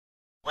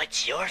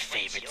What's your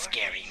favorite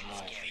scary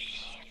movie?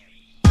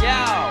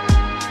 Yo,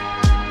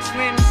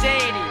 Slim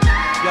Shady.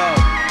 Yo,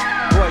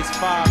 Royce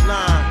 5'9".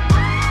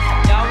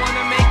 Y'all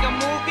wanna make a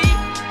movie?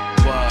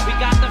 What? We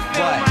got the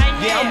film right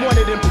here. Yeah, I'm one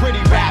of them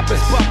pretty rappers.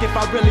 Fuck if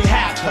I really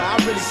have to,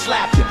 I really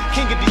slap you.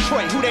 King of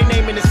Detroit, who they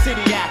naming the city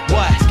after?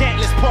 What?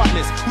 Scantless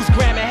partners, who's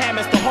grammar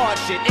hammers the hard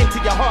shit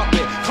into your heart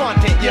with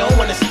content you don't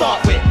wanna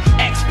start with.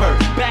 Expert,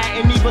 bad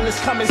and evil is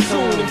coming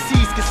soon.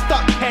 MCs get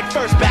stuck head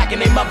first back in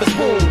their mother's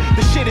womb.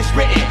 The shit is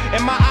written,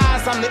 in my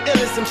eyes I'm the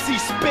illest MC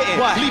spitting.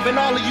 What? Leaving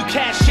all of you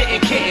cash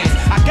shitting kittens.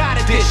 I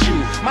gotta dish you,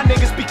 my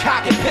niggas be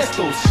cocking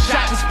pistols.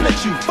 Shot and split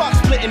you, fuck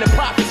splitting the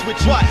profits with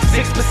you. What?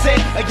 6%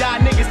 of y'all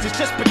niggas is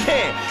just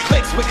pretend.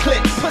 Clicks with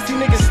clicks, pussy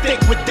niggas stick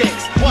with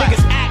dicks. What?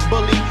 Niggas act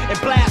bully and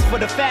blast for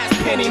the fast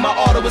penny. My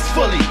order is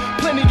fully.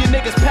 Plenty of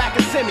niggas pack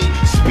a semi.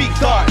 Speak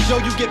dark, show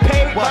you get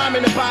paid.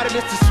 Rhyming about it,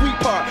 it's the sweet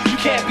part. You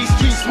can't be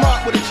street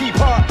smart with a cheap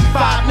heart.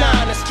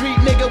 5'9", a street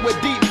nigga with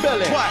deep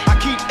feeling. I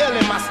keep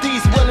illin', my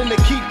steeds willing to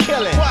keep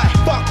killing.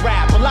 Fuck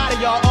rap, a lot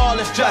of y'all all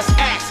is just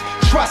acts.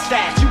 Trust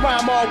that, you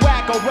rhyme all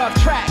whack on rough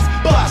tracks.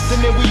 Bust, and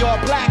then we all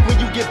black when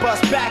you get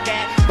bust back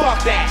at.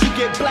 Fuck that, you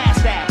get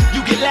blast at, you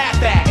get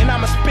laughed at, and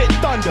I'ma spit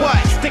thunder. What?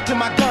 Stick to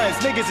my guns,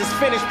 niggas is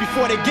finished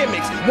before they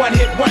gimmicks. One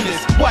hit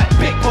wonders, what?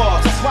 Big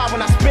balls, that's why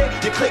when I spit,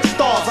 your click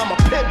stalls. I'm a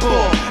pit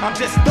bull, I'm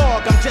just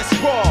dog, I'm just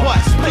raw.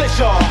 What? Split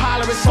y'all,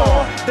 holler it's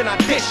on, then I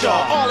dish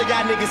y'all. All of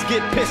y'all niggas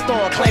get pissed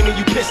on, claiming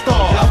you pissed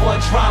off. I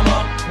want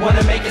drama,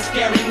 wanna make a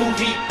scary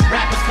movie.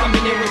 Rappers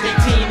coming in with their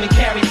team and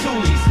carry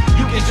toolies.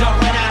 You can jump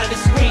right out of the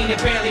screen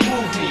and barely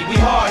move me. We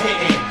hard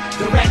hitting,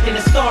 directing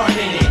and starring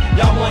in it.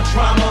 Y'all want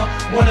drama,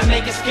 wanna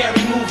make a scary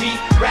movie.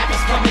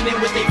 Rappers coming in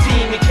with their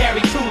team and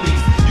carry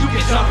toolies. You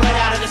can jump right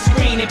out of the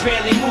screen and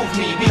barely move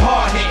me. We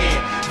hard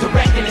hitting,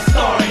 directing and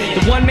starring in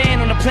it. The one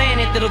man on the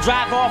planet that'll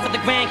drive off of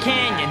the Grand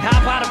Canyon,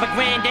 hop out of a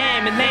Grand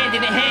Dam and land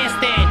in a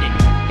handstanding.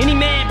 Any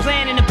man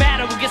planning a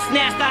battle will get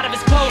snatched out of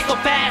his clothes so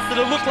fast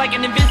it'll look like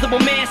an invisible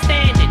man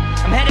standing.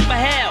 I'm headed for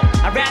hell,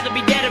 I'd rather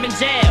be dead or in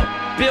jail.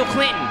 Bill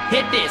Clinton,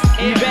 hit this,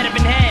 and you better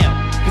inhale.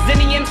 Cause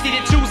any MC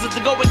that chooses to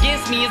go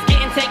against me is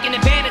getting taken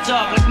advantage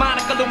of, like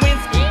Monica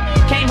Lewinsky.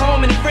 Came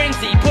home in a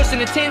frenzy,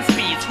 pushing a 10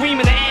 speed,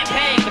 screaming to Aunt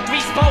Peg with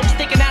 3 spokes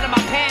sticking out of my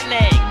pant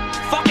leg.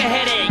 Fuck a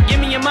headache, give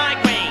me a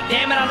migraine,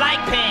 damn it I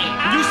like pain.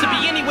 Used to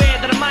be anywhere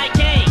that a mic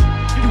came.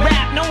 You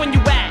rap knowing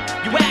you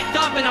act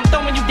up and I'm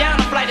throwing you down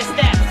a flight of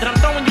steps, then I'm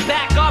throwing you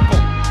back up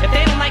 'em. If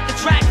they don't like the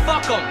track,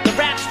 fuck 'em. The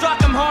rap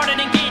struck 'em harder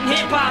than getting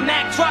hit by a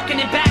Mack truck and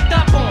it backed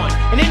up on.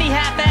 And any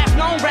half-ass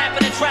known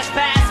rapper that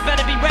trespass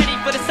better be ready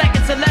for the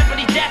second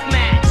celebrity death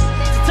match.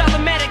 So tell the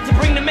medic to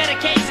bring the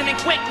medication in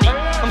quickly.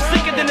 I'm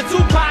sicker than the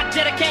Tupac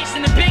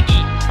dedication to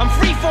Biggie. I'm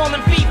free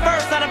falling feet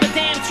first out of a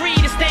damn tree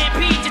to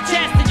stampede your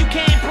chest and you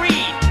can't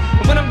breathe.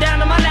 And when I'm down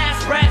to my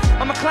last breath,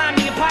 I'ma climb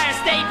the Empire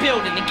State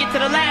Building and get to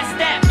the last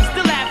step and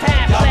still have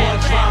half Y'all left.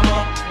 want drama,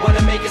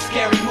 wanna make a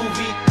scary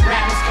movie.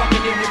 Rappers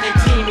coming in with their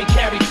team and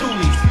carry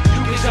toolies.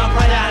 You can jump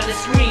right out of the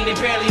screen and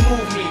barely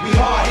move me. We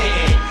hard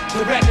hitting,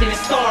 directing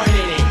and starring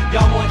in it.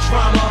 Y'all want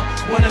drama,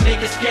 wanna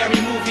make a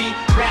scary movie.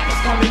 Rappers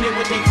coming in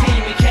with their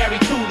team and carry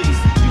toolies.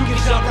 You can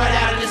jump right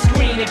out of the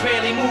screen and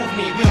barely move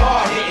me. We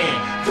hard hitting,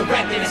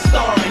 directing and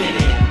starring in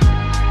it.